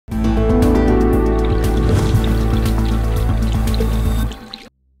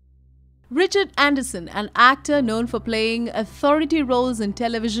Richard Anderson, an actor known for playing authority roles in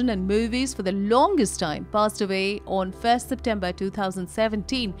television and movies for the longest time, passed away on 1st September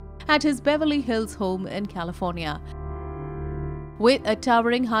 2017 at his Beverly Hills home in California. With a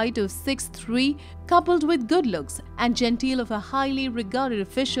towering height of 6'3", coupled with good looks and genteel of a highly regarded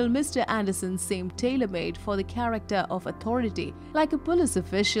official, Mr. Anderson seemed tailor-made for the character of authority, like a police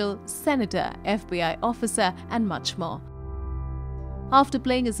official, senator, FBI officer, and much more. After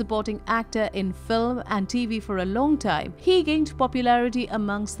playing a supporting actor in film and TV for a long time, he gained popularity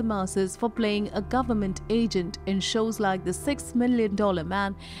amongst the masses for playing a government agent in shows like The $6 Million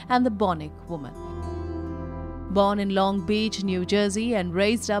Man and The Bonnick Woman. Born in Long Beach, New Jersey and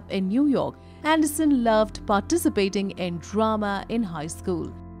raised up in New York, Anderson loved participating in drama in high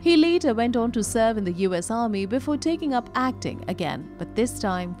school. He later went on to serve in the US Army before taking up acting again, but this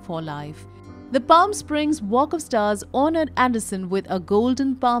time for life. The Palm Springs Walk of Stars honored Anderson with a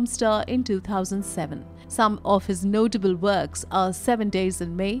Golden Palm Star in 2007. Some of his notable works are 7 Days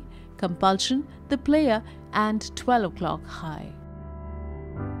in May, Compulsion, The Player, and 12 O'Clock High.